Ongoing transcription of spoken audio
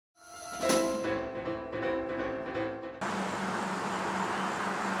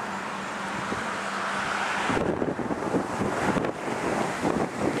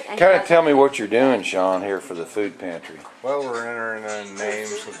Kind of tell me what you're doing, Sean, here for the food pantry. Well, we're entering in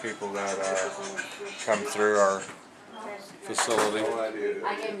names of people that come through our facility.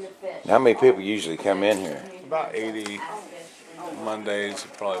 How many people usually come in here? About 80 Mondays,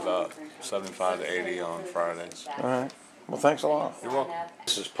 probably about 75 to 80 on Fridays. All right. Well, thanks a lot. You're welcome.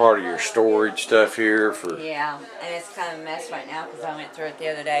 This is part of your storage stuff here for... Yeah, and it's kind of a mess right now because I went through it the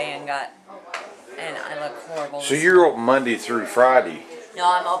other day and I look horrible. So you're open Monday through Friday? No,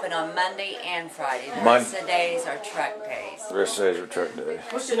 I'm open on Monday and Friday. The rest of the days are truck days. The rest of the days are truck days.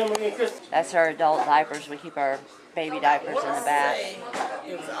 What's your number again, Chris? That's our adult diapers. We keep our baby diapers in the back.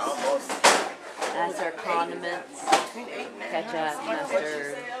 That's our condiments, ketchup,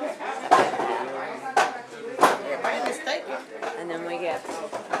 mustard, stuff like that. And then we get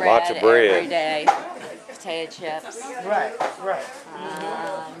bread, Lots of bread every day, potato chips. Right.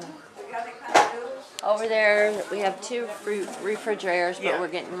 Over there, we have 2 fruit refrigerators, but we're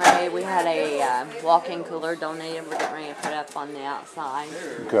getting ready. We had a walk-in cooler donated. We're getting ready to put up on the outside.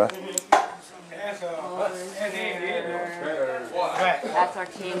 Okay. Over here. That's our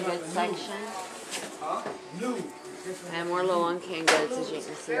canned goods section. And we're low on canned goods, as you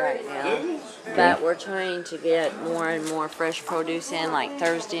can see right now. But we're trying to get more and more fresh produce in, like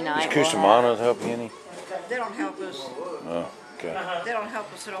Thursday night. Does Cusimano help you any? They don't help us. Oh, okay. They don't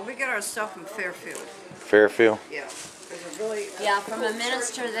help us at all. We get our stuff from Fairfield. Fairfield? Yeah. Yeah, from a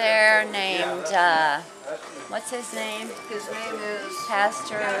minister there named, what's his name? His name is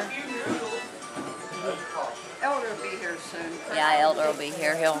Pastor. Elder will be here soon. Yeah, Elder will be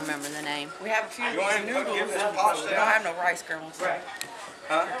here. He'll remember the name. We have a few of these noodles. We don't have no rice kernels.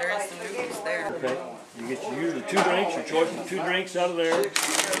 Huh? There is some noodles there. Okay. You get your usually 2 drinks, your choice of 2 drinks out of there.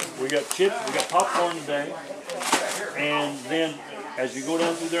 We got chips, we got popcorn today. And then as you go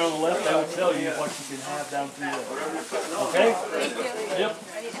down through there on the left, they will tell you what you can have down through there. Okay? Yep.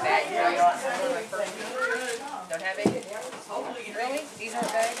 Don't have any? Really? These are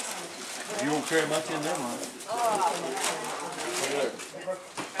bags? You won't carry much in them, huh?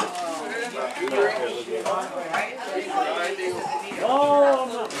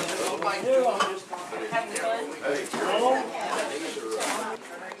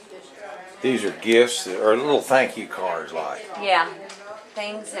 These are gifts or little thank you cards, like. Yeah,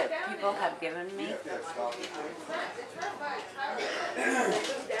 things that people have given me.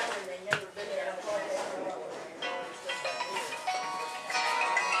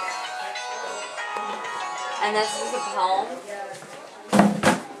 And this is a poem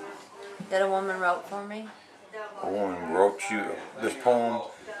that a woman wrote for me. A woman wrote you this poem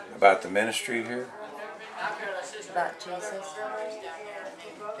about the ministry here? About Jesus.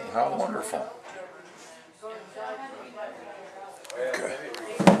 How wonderful.